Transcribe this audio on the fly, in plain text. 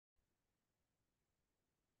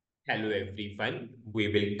Hello everyone. We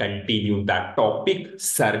will continue the topic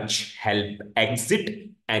search, help,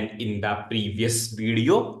 exit. And in the previous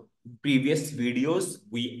videos,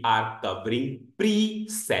 we are covering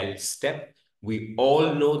pre-sell step. We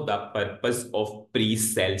all know the purpose of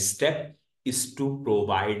pre-sell step is to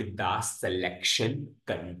provide the selection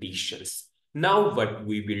conditions. Now what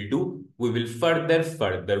we will do, we will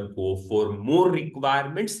further go for more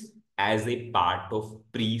requirements as a part of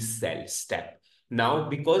pre-sell step. Now,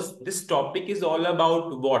 because this topic is all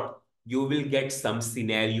about what you will get some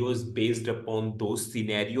scenarios based upon those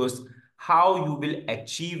scenarios, how you will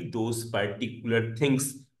achieve those particular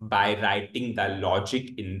things by writing the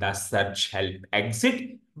logic in the search help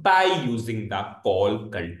exit by using the call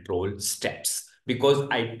control steps. Because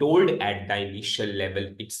I told at the initial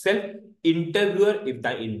level itself, if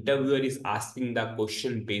the interviewer is asking the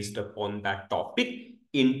question based upon the topic,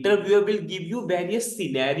 interviewer will give you various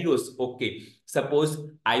scenarios. Okay, suppose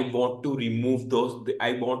I want to remove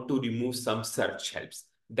some search helps.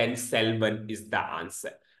 Then cell 1 is the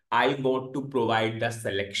answer. I want to provide the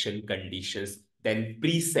selection conditions. Then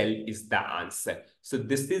pre-sell is the answer. So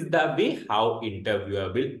this is the way how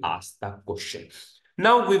interviewer will ask the question.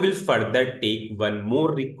 Now we will further take one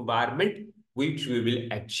more requirement which we will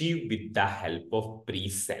achieve with the help of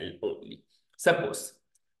pre-sell only. Suppose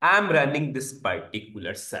I am running this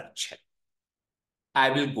particular search. I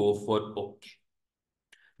will go for OK.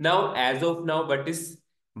 Now, as of now, whatever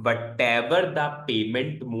the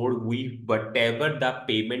payment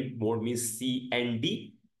mode means C and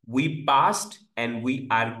D, we passed and we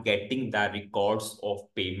are getting the records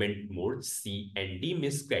of payment mode C and D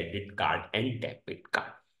means credit card and debit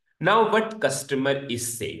card. Now, what customer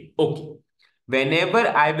is saying? Okay, whenever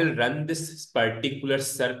I will run this particular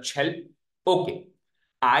search help, okay,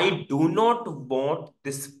 I do not want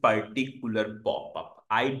this particular pop-up.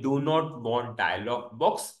 I do not want dialog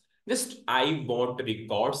box. Just I want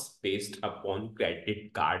records based upon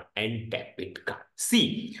credit card and debit card.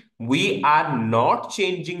 See, we are not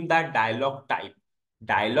changing the dialog type.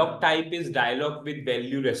 Dialog type is dialog with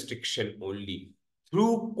value restriction only.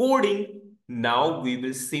 Through coding, now we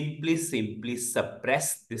will simply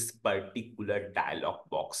suppress this particular dialog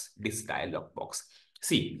box, this dialog box.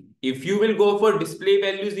 See, if you will go for display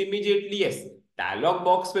values immediately, yes, dialog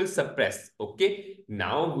box will suppress. Okay.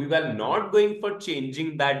 Now we were not going for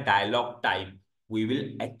changing that dialog type. We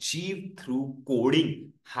will achieve through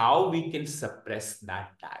coding how we can suppress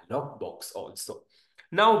that dialog box also.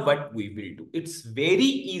 Now what we will do, it's very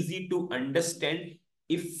easy to understand.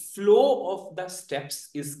 If flow of the steps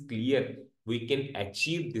is clear, we can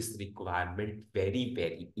achieve this requirement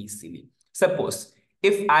very easily. Suppose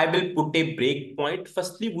if I will put a breakpoint,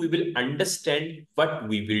 firstly, we will understand what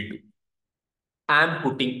we will do. I am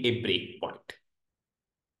putting a breakpoint.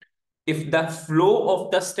 If the flow of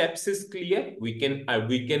the steps is clear, we can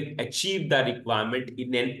achieve the requirement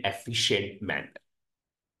in an efficient manner.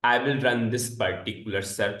 I will run this particular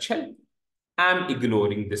search help. I am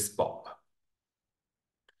ignoring this pop-up.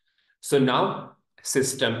 So now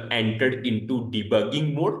system entered into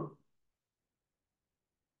debugging mode.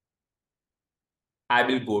 I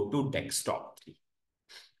will go to desktop 3.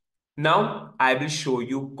 Now I will show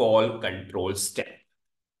you call control step.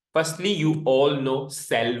 Firstly, you all know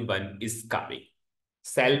cell 1 is coming.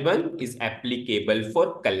 Cell 1 is applicable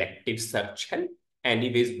for collective search help.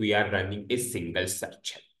 Anyways, we are running a single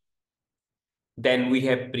search help. Then we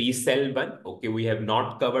have pre-sell 1. Okay, we have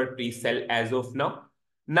not covered pre-sell as of now.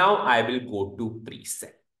 Now I will go to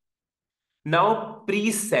pre-sell. Now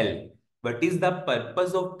pre-sell. What is the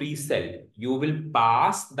purpose of pre-sell? You will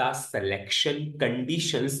pass the selection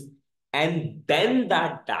conditions and then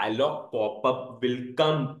that dialog pop-up will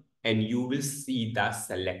come and you will see the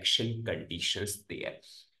selection conditions there.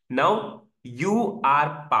 Now you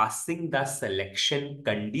are passing the selection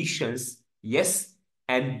conditions, yes,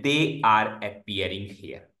 and they are appearing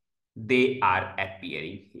here. They are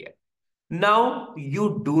appearing here. Now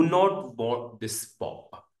you do not want this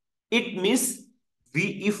pop-up. It means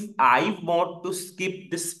if I want to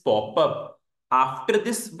skip this pop-up, after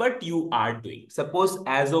this, what you are doing? Suppose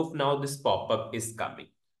as of now, this pop-up is coming.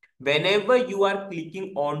 Whenever you are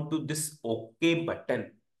clicking on to this OK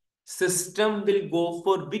button, system will go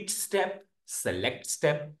for which step? Select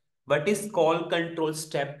step. What is call control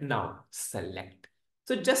step now? Select.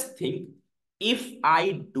 So just think, if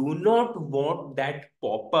I do not want that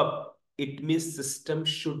pop-up, it means system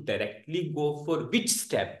should directly go for which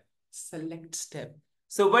step? Select step.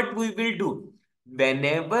 So what we will do?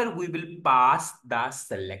 Whenever we will pass the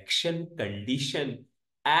selection condition,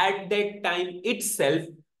 at that time itself,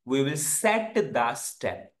 we will set the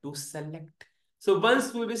step to select. So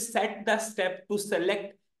once we will set the step to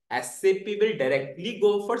select, SAP will directly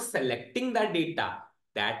go for selecting the data.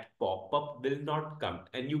 That pop-up will not come.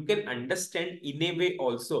 And you can understand in a way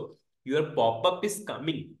also, your pop-up is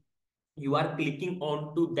coming. You are clicking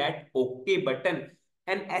on to that OK button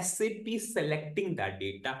and SAP is selecting that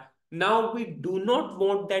data. Now we do not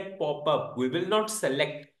want that pop-up. We will not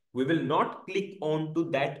select. We will not click on to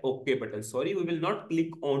that OK button. Sorry, we will not click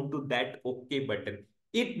on to that OK button.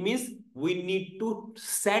 It means we need to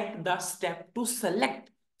set the step to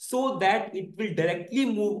select so that it will directly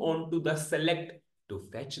move on to the select to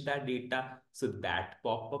fetch the data. So that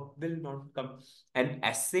pop-up will not come. And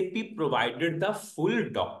SAP provided the full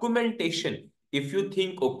documentation. If you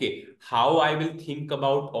think, okay, how I will think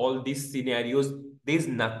about all these scenarios, there's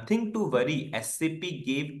nothing to worry. SAP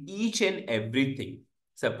gave each and everything.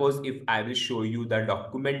 Suppose if I will show you the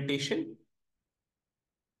documentation,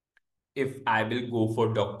 if I will go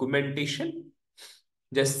for documentation,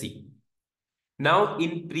 just see. Now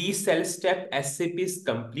in pre-sell step, SAP is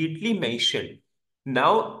completely mentioned.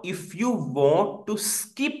 Now, if you want to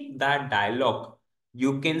skip that dialog,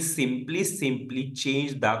 you can simply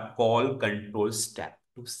change the call control step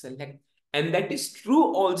to select. And that is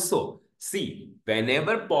true also. See,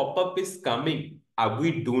 whenever pop-up is coming,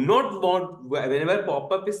 we do not want, whenever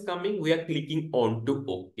pop-up is coming, we are clicking on to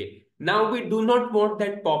OK. Now we do not want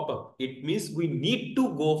that pop-up. It means we need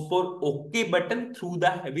to go for OK button through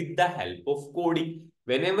with the help of coding.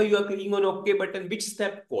 Whenever you are clicking on OK button, which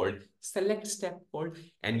step called? Select step called.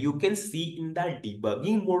 And you can see in the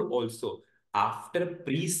debugging mode also, after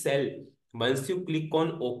pre-sell, once you click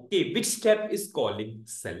on OK, which step is calling?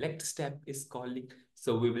 Select step is calling.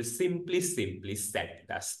 So we will simply set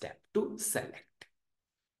the step to select.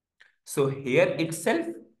 So here itself,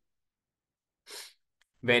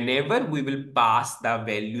 whenever we will pass the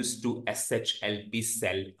values to SHLP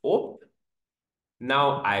cell opt,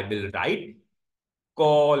 now I will write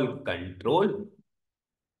call control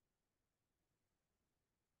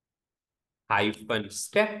hyphen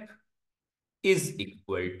step is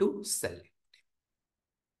equal to select.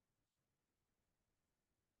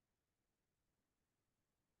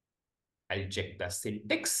 I'll check the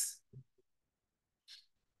syntax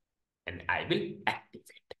and I will activate.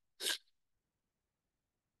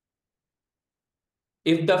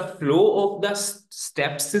 If the flow of the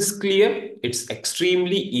steps is clear, it's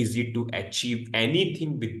extremely easy to achieve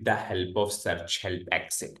anything with the help of search help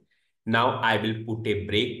exit. Now I will put a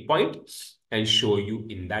breakpoint and show you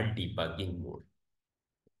in the debugging mode.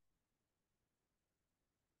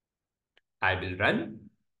 I will run.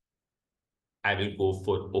 I will go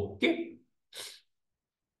for OK.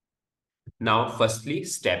 Now, firstly,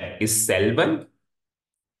 step is cell 1,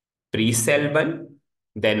 pre-cell 1,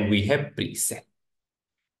 then we have pre-cell.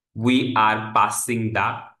 We are passing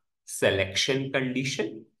the selection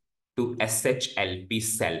condition to SHLP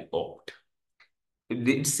cell opt.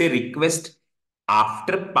 It's a request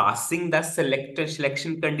after passing the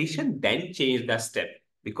selection condition, then change the step.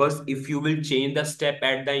 Because if you will change the step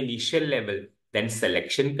at the initial level, then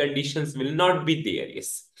selection conditions will not be there.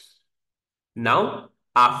 Yes. Now,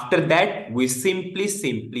 after that, we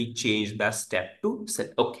simply change the step to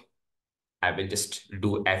select. Okay. I will just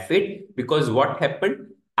do F8 because what happened?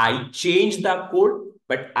 I changed the code,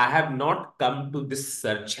 but I have not come to this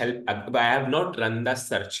search help. I have not run the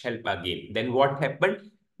search help again. Then what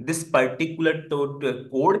happened? This particular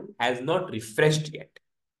code has not refreshed yet.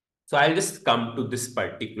 So I'll just come to this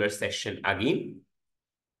particular session again.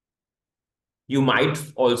 You might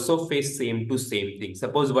also face same to same thing.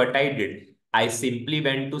 Suppose what I did, I simply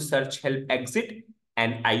went to search help exit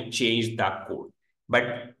and I changed the code.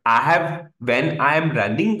 But when I am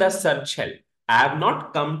running the search help, I have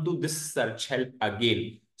not come to this search help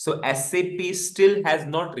again. So SAP still has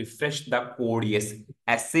not refreshed the code. Yes,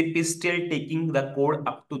 SAP is still taking the code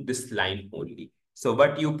up to this line only. So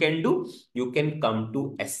what you can do, you can come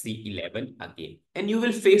to SC11 again. And you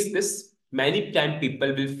will face this. Many times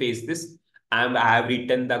people will face this. I have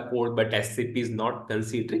written the code, but SAP is not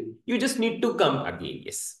considering. You just need to come again,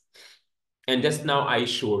 yes. And just now I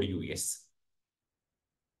showed you, yes.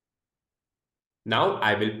 Now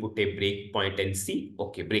I will put a breakpoint and see,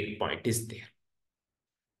 okay, breakpoint is there.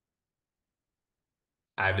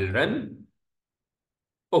 I will run,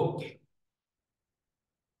 okay.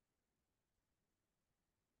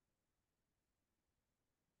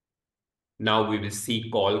 Now we will see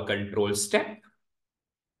call control step.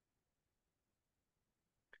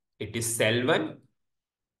 It is cell 1,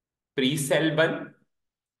 pre-cell 1,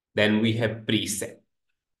 then we have pre-cell.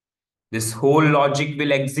 This whole logic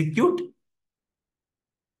will execute.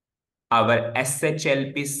 Our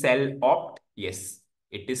SHLP cell opt, yes,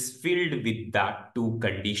 it is filled with the two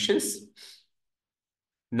conditions.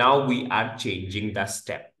 Now we are changing the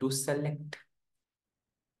step to select.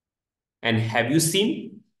 And have you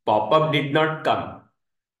seen? Pop-up did not come.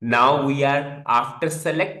 Now we are, after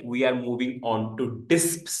select, we are moving on to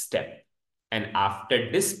disp step. And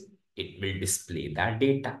after disp, it will display the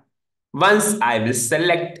data. Once I will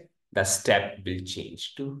select, the step will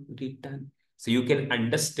change to return. So you can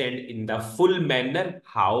understand in the full manner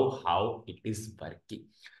how it is working.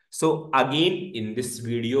 So again, in this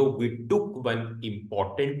video, we took one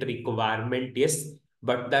important requirement, yes,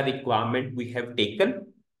 but the requirement we have taken,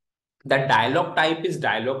 the dialog type is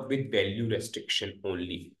dialog with value restriction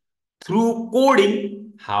only. Through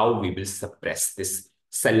coding, how we will suppress this.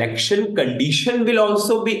 Selection condition will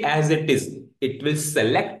also be as it is. It will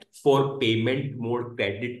select for payment mode,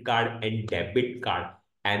 credit card and debit card.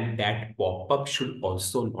 And that pop-up should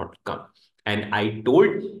also not come. And I told,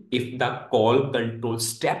 if the call control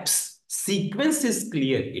steps sequence is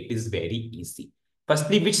clear, it is very easy.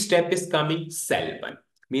 Firstly, which step is coming? Cell 1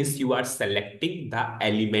 means you are selecting the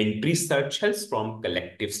elementary search helps from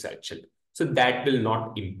collective search help. So that will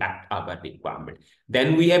not impact our requirement.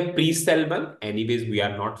 Then we have pre-sell one. Anyways, we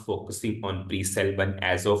are not focusing on pre-sell one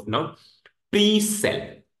as of now.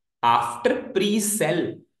 Pre-sell. After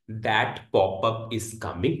pre-sell, that pop-up is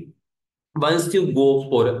coming. Once you go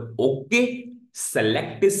for OK,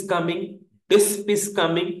 select is coming, disp is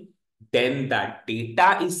coming, then the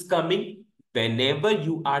data is coming. Whenever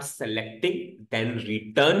you are selecting, then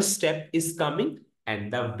return step is coming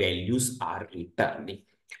and the values are returning.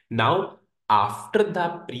 Now, after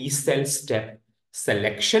the pre-sell step,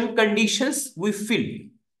 selection conditions we fill.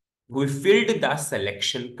 We filled the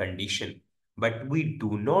selection condition, but we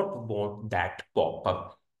do not want that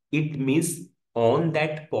pop-up. It means on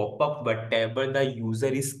that pop-up, whatever the user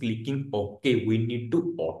is clicking, okay, we need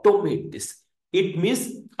to automate this. It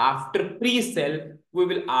means after pre-sell, we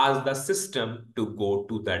will ask the system to go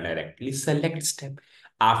to the directly select step.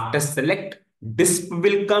 After select, disp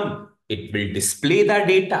will come. It will display the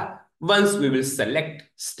data. Once we will select,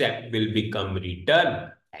 step will become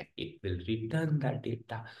return and it will return the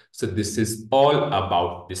data. So this is all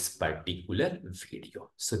about this particular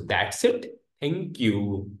video. So that's it. Thank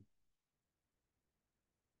you.